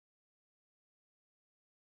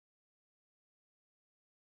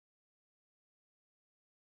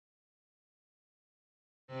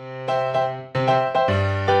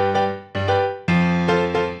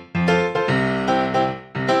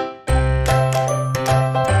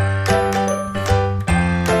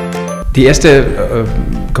Die erste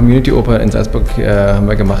Community-Oper in Salzburg haben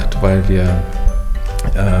wir gemacht, weil wir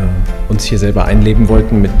uns hier selber einleben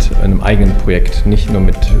wollten mit einem eigenen Projekt. Nicht nur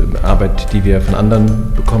mit Arbeit, die wir von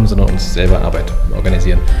anderen bekommen, sondern uns selber Arbeit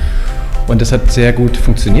organisieren. Und das hat sehr gut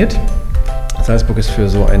funktioniert. Salzburg ist für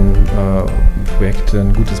so ein Projekt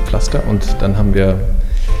ein gutes Pflaster, und dann haben wir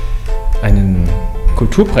einen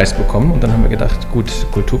Kulturpreis bekommen, und dann haben wir gedacht, gut,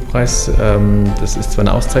 Kulturpreis, das ist zwar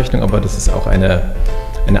eine Auszeichnung, aber das ist auch eine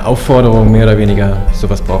Aufforderung, mehr oder weniger,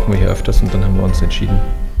 sowas brauchen wir hier öfters, und dann haben wir uns entschieden.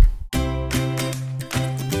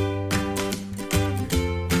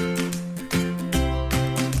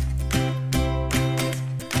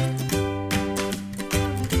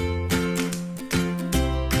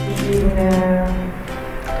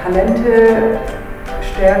 Talente,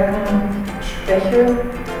 Stärken, Schwäche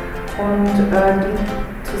und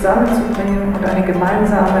die zusammenzubringen und eine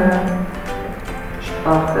gemeinsame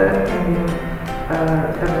Sprache,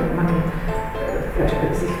 damit man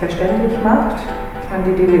sich verständlich macht. Ich meine,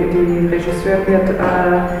 die Regisseur wird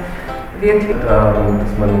wirklich...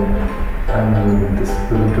 dass man das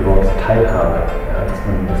berühmte Wort Teilhabe, ja, dass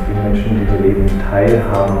die Menschen, die hier leben,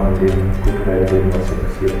 teilhaben an dem kulturellen Leben, was hier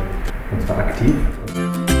passiert. Und zwar aktiv.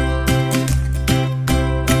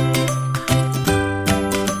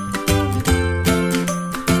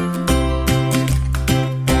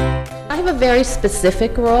 I have a very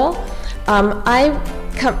specific role. I'm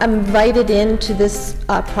invited into this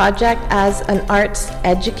project as an arts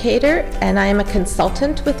educator, and I am a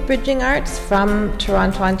consultant with Bridging Arts from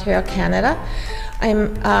Toronto, Ontario, Canada.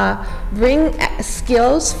 I bring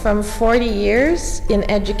skills from 40 years in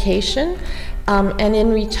education. And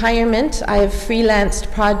in retirement, I have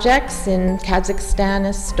freelanced projects in Kazakhstan,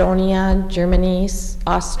 Estonia, Germany,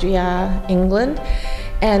 Austria, England.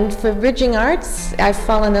 And for Bridging Arts, I've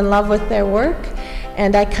fallen in love with their work,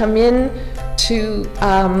 and I come in to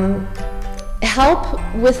help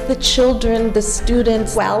with the children, the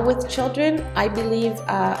students. Well, with children, I believe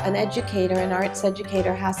an educator, an arts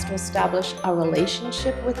educator, has to establish a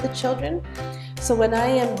relationship with the children. So when I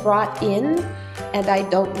am brought in and I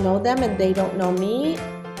don't know them and they don't know me,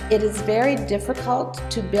 it is very difficult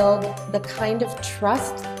to build the kind of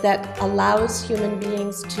trust that allows human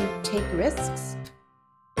beings to take risks.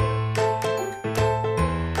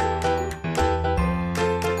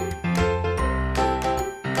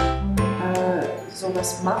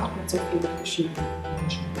 Sowas macht mit so vielen verschiedenen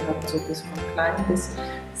Menschen. Wir haben so bis von klein bis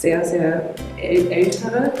sehr, sehr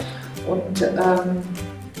ältere, und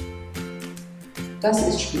das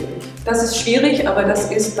ist schwierig. Das ist schwierig, aber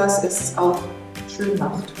das ist, was es auch schön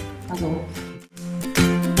macht. Also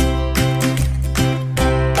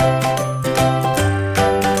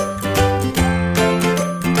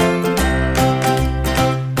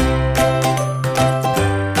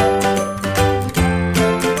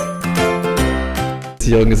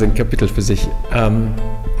ist ein Kapitel für sich.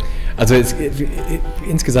 Also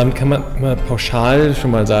insgesamt kann man pauschal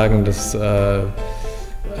schon mal sagen, dass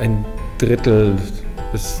ein Drittel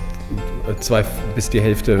bis die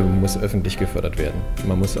Hälfte muss öffentlich gefördert werden.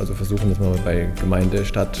 Man muss also versuchen, dass man bei Gemeinde,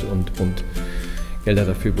 Stadt und Bund Gelder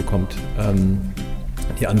dafür bekommt.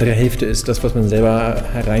 Die andere Hälfte ist das, was man selber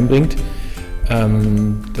hereinbringt.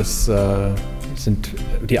 Das sind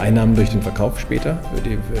die Einnahmen durch den Verkauf später,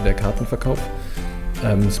 der Kartenverkauf.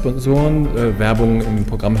 Sponsoren, Werbung im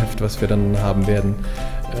Programmheft, was wir dann haben werden,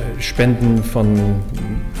 Spenden von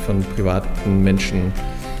privaten Menschen,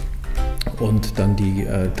 und dann die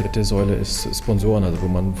dritte Säule ist Sponsoren, also wo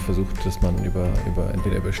man versucht, dass man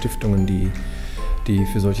entweder über Stiftungen, die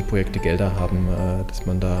für solche Projekte Gelder haben, dass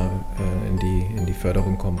man da in die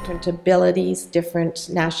Förderung kommt. Different abilities, different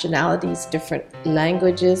nationalities, different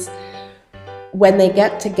languages. When they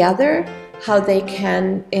get together, how they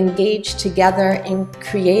can engage together in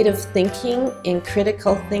creative thinking, in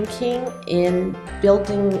critical thinking, in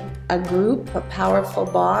building a group, a powerful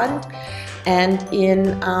bond, and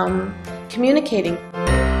in communicating.